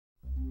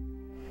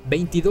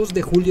22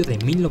 de julio de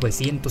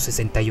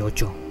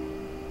 1968,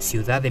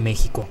 Ciudad de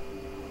México.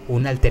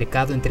 Un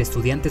altercado entre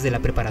estudiantes de la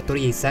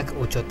preparatoria Isaac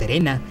Ochoa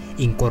Terena,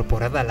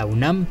 incorporada a la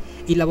UNAM,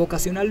 y la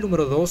vocacional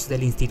número 2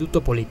 del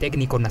Instituto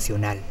Politécnico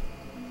Nacional.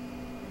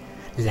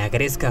 La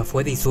gresca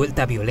fue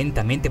disuelta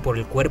violentamente por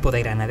el cuerpo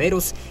de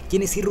granaderos,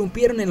 quienes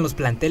irrumpieron en los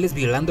planteles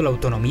violando la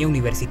autonomía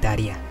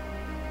universitaria.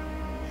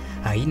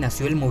 Ahí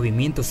nació el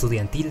movimiento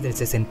estudiantil del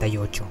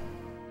 68.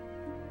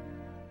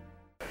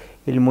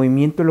 El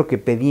movimiento lo que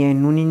pedía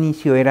en un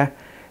inicio era,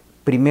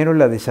 primero,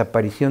 la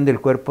desaparición del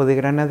cuerpo de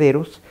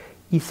granaderos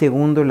y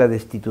segundo, la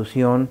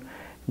destitución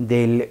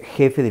del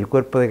jefe del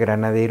cuerpo de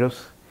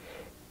granaderos.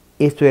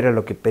 Esto era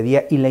lo que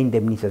pedía, y la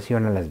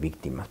indemnización a las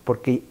víctimas,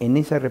 porque en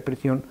esa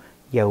represión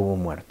ya hubo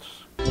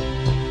muertos.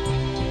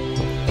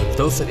 El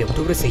 12 de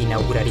octubre se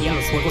inaugurarían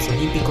los Juegos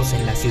Olímpicos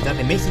en la Ciudad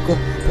de México,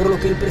 por lo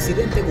que el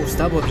presidente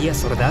Gustavo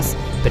Díaz Ordaz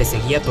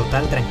perseguía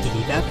total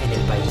tranquilidad en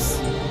el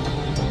país.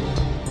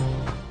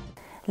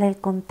 El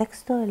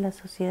contexto de la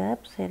sociedad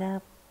pues,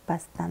 era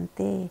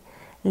bastante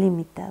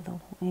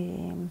limitado.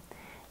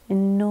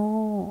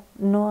 No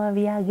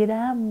había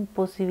gran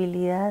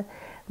posibilidad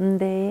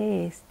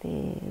de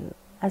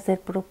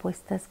hacer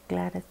propuestas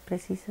claras,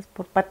 precisas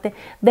por parte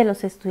de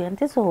los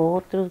estudiantes o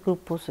otros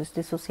grupos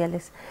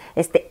sociales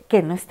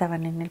que no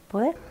estaban en el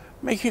poder.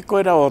 México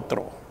era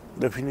otro,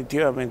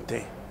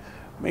 definitivamente.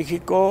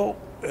 México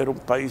era un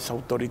país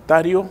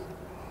autoritario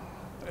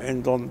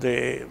en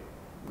donde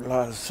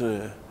las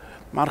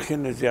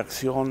márgenes de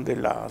acción de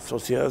la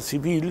sociedad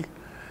civil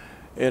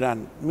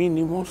eran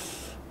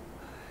mínimos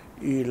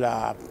y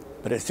la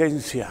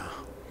presencia,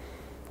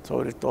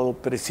 sobre todo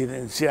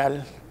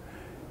presidencial,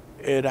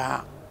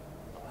 era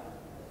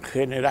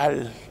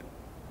general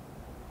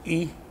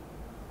y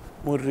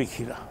muy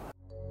rígida.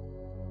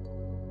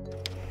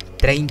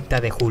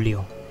 30 de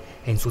julio.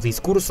 En su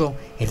discurso,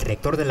 el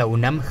rector de la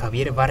UNAM,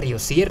 Javier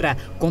Barrios Sierra,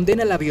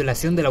 condena la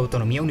violación de la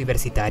autonomía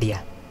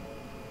universitaria.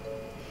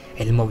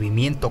 El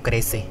movimiento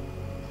crece.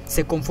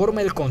 Se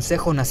conforma el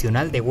Consejo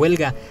Nacional de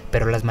Huelga,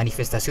 pero las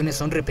manifestaciones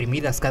son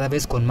reprimidas cada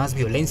vez con más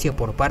violencia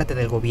por parte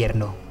del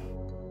gobierno.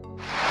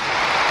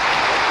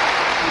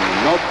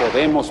 No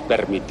podemos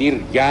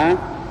permitir ya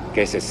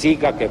que se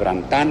siga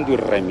quebrantando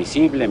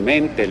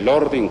irremisiblemente el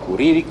orden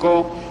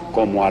jurídico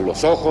como a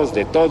los ojos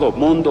de todo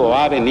mundo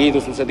ha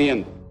venido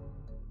sucediendo.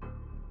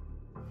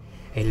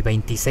 El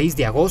 26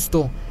 de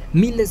agosto,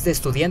 miles de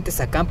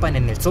estudiantes acampan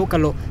en el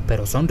Zócalo,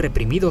 pero son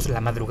reprimidos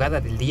la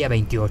madrugada del día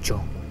 28.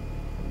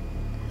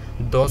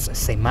 2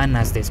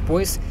 semanas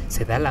después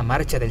se da la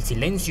Marcha del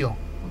Silencio.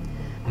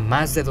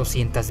 Más de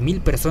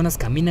 200,000 personas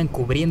caminan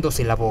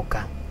cubriéndose la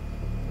boca.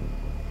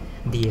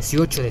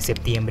 18 de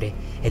septiembre,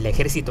 el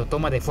ejército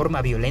toma de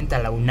forma violenta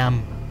la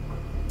UNAM.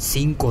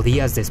 5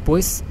 días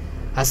después,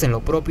 hacen lo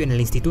propio en el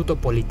Instituto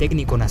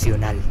Politécnico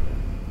Nacional.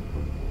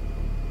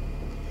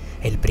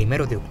 El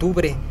 1 de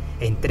octubre,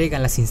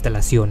 entregan las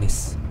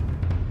instalaciones.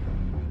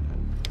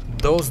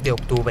 2 de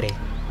octubre,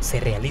 se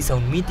realiza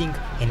un meeting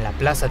en la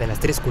Plaza de las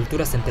Tres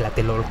Culturas en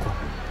Tlatelolco.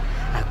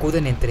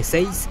 Acuden entre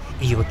 6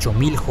 y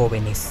 8,000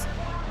 jóvenes.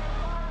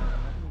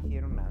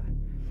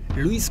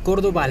 Luis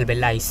Córdoba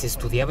Albeláiz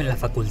estudiaba en la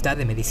Facultad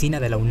de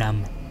Medicina de la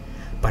UNAM.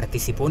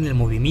 Participó en el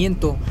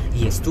movimiento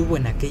y estuvo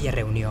en aquella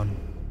reunión.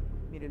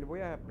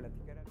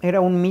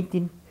 Era un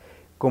mitin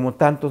como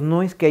tantos,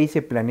 no es que ahí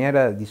se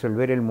planeara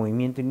disolver el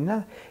movimiento ni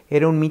nada,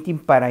 era un mitin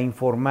para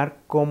informar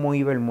cómo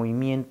iba el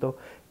movimiento,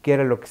 qué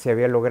era lo que se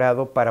había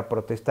logrado, para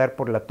protestar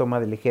por la toma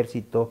del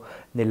ejército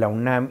de la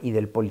UNAM y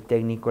del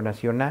Politécnico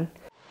Nacional.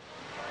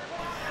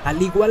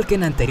 Al igual que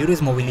en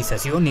anteriores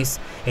movilizaciones,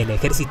 el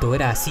ejército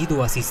era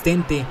asiduo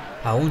asistente,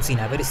 aún sin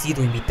haber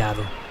sido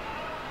invitado.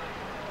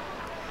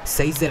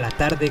 6 de la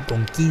tarde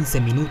con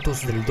 15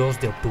 minutos del 2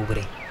 de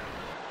octubre.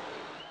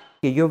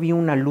 Que yo vi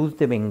una luz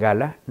de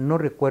bengala, no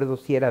recuerdo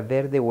si era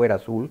verde o era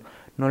azul,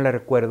 no la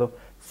recuerdo.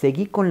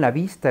 Seguí con la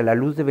vista la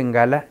luz de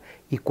bengala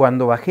y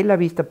cuando bajé la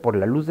vista por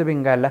la luz de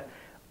bengala,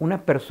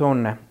 una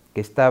persona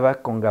que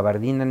estaba con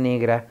gabardina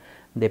negra,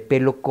 de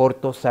pelo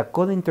corto,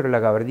 sacó dentro de la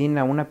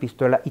gabardina una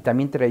pistola y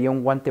también traía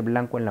un guante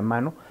blanco en la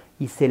mano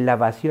y se la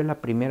vació a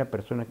la primera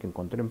persona que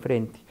encontró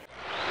enfrente.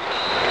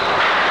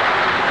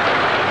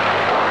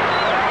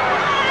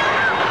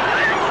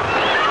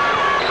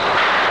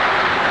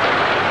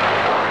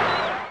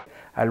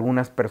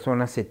 Algunas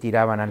personas se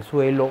tiraban al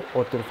suelo,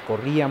 otros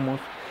corríamos.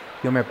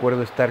 Yo me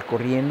acuerdo estar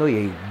corriendo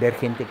y ver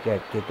gente que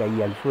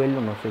caía al suelo,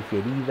 no sé si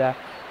herida,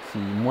 si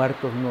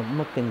muertos,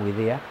 no tengo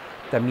idea.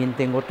 También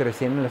tengo otra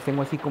escena, las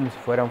tengo así como si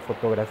fueran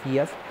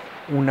fotografías.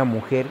 Una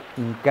mujer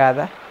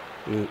hincada,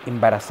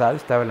 embarazada,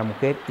 estaba la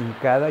mujer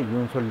hincada y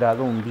un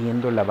soldado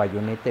hundiendo la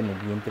bayoneta en el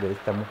vientre de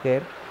esta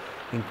mujer.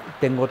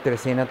 Tengo otra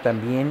escena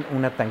también,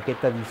 una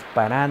tanqueta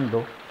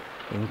disparando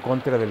en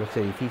contra de los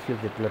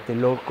edificios de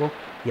Tlatelolco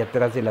y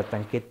atrás de la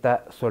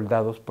tanqueta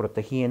soldados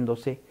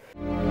protegiéndose.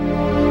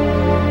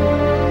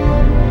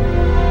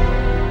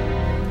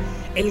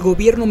 El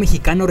gobierno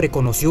mexicano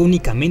reconoció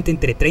únicamente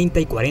entre 30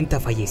 y 40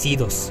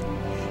 fallecidos.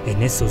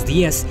 En esos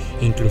días,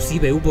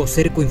 inclusive hubo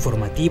cerco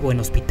informativo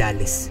en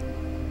hospitales.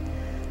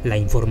 La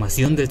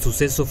información del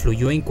suceso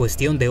fluyó en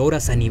cuestión de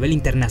horas a nivel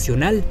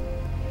internacional.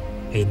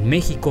 En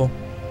México,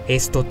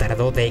 esto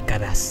tardó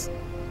décadas.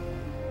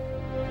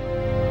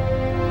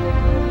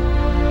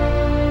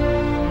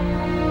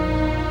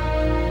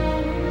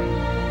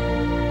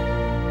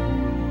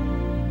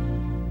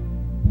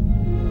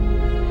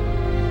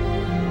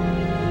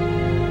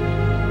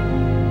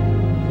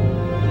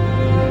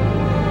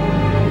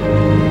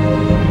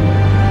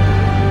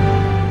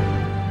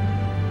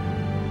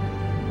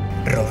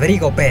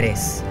 Rodrigo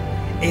Pérez,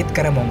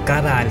 Edgar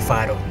Moncada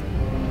Alfaro.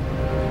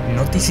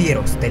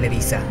 Noticieros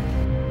Televisa.